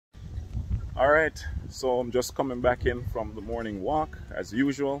All right, so I'm just coming back in from the morning walk as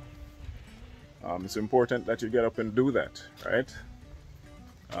usual. It's important that you get up and do that, right?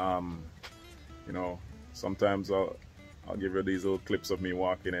 You know, sometimes I'll give you these little clips of me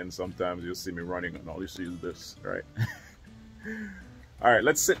walking, and sometimes you'll see me running and all you see is this, right? All right,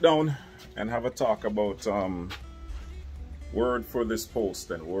 let's sit down and have a talk about word for this post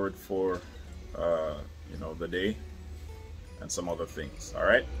and word for you know, the day and some other things. All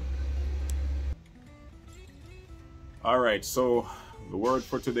right. All right, so the word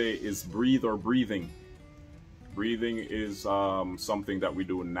for today is breathe or breathing. Breathing is something that we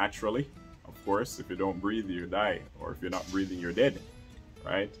do naturally. Of course, if you don't breathe, you die, or if you're not breathing, you're dead,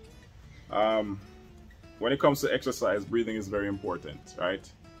 right? When it comes to exercise, breathing is very important, right?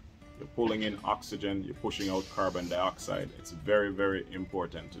 You're pulling in oxygen, you're pushing out carbon dioxide. It's very, very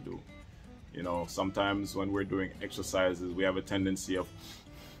important to do. You know, sometimes when we're doing exercises, we have a tendency of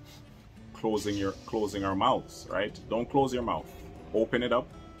closing our mouths, right? Don't close your mouth. Open it up.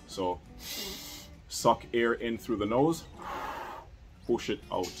 So suck air in through the nose, push it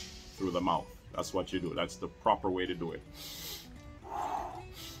out through the mouth. That's what you do. That's the proper way to do it.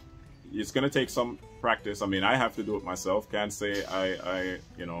 It's gonna take some practice. I mean, I have to do it myself. Can't say I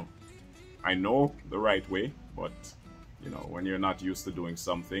know the right way, but you know, when you're not used to doing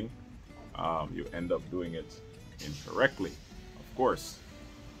something, you end up doing it incorrectly, of course.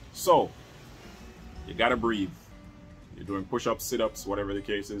 So you gotta breathe. You're doing push-ups, sit-ups, whatever the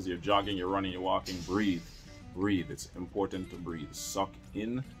case is. You're jogging, you're running, you're walking. Breathe. Breathe. It's important to breathe. Suck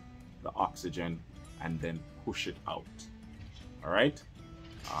in the oxygen and then push it out. All right?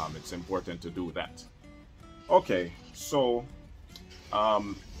 It's important to do that. Okay, so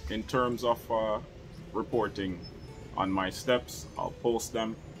in terms of reporting on my steps, I'll post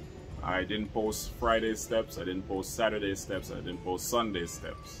them. I didn't post Friday's steps, I didn't post Saturday's steps, I didn't post Sunday's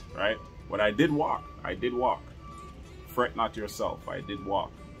steps, right? But I did walk. I did walk. Fret not yourself. I did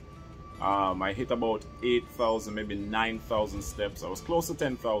walk. I hit about 8,000, maybe 9,000 steps. I was close to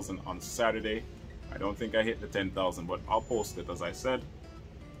 10,000 on Saturday. I don't think I hit the 10,000, but I'll post it as I said.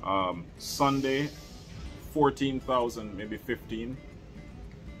 Sunday, 14,000, maybe 15,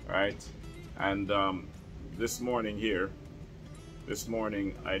 right? And this morning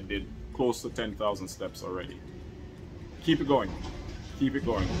I did close to 10,000 steps already. Keep it going. Keep it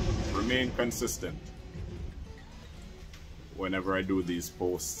going. Remain consistent. Whenever I do these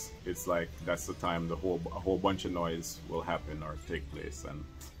posts, it's like that's the time a whole bunch of noise will happen or take place. And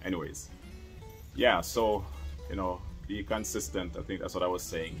anyways, yeah, so you know, be consistent. I think that's what I was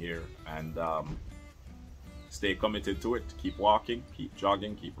saying here, and stay committed to it. Keep walking, keep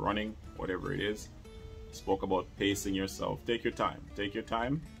jogging, keep running, whatever it is. Spoke about pacing yourself. Take your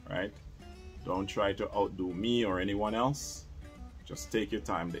time, right? Don't try to outdo me or anyone else. Just take your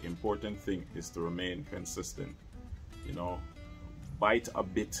time. The important thing is to remain consistent. You know, bite a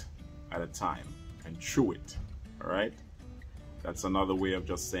bit at a time and chew it. All right, that's another way of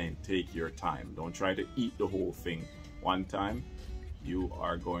just saying take your time. Don't try to eat the whole thing one time. You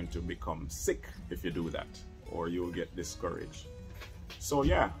are going to become sick if you do that, or you'll get discouraged. So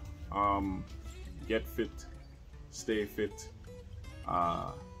yeah, get fit, stay fit,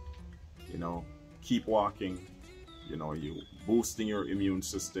 you know, keep walking, you know, you boosting your immune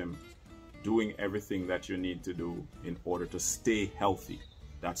system, doing everything that you need to do in order to stay healthy.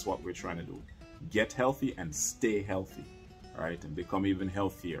 That's what we're trying to do. Get healthy and stay healthy, all right, and become even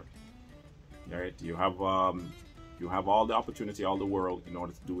healthier. All right, you have all the opportunity, all the world in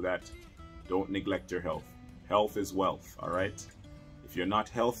order to do that. Don't neglect your health. Health is wealth, all right? If you're not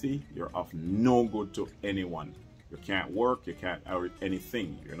healthy, you're of no good to anyone. You can't work, you can't do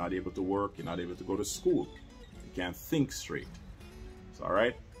anything. You're not able to work, you're not able to go to school. You can't think straight. So, all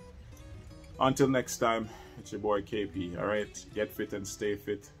right? Until next time, it's your boy KP, all right? Get fit and stay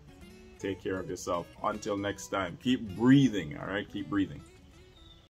fit. Take care of yourself. Until next time, keep breathing, all right? Keep breathing.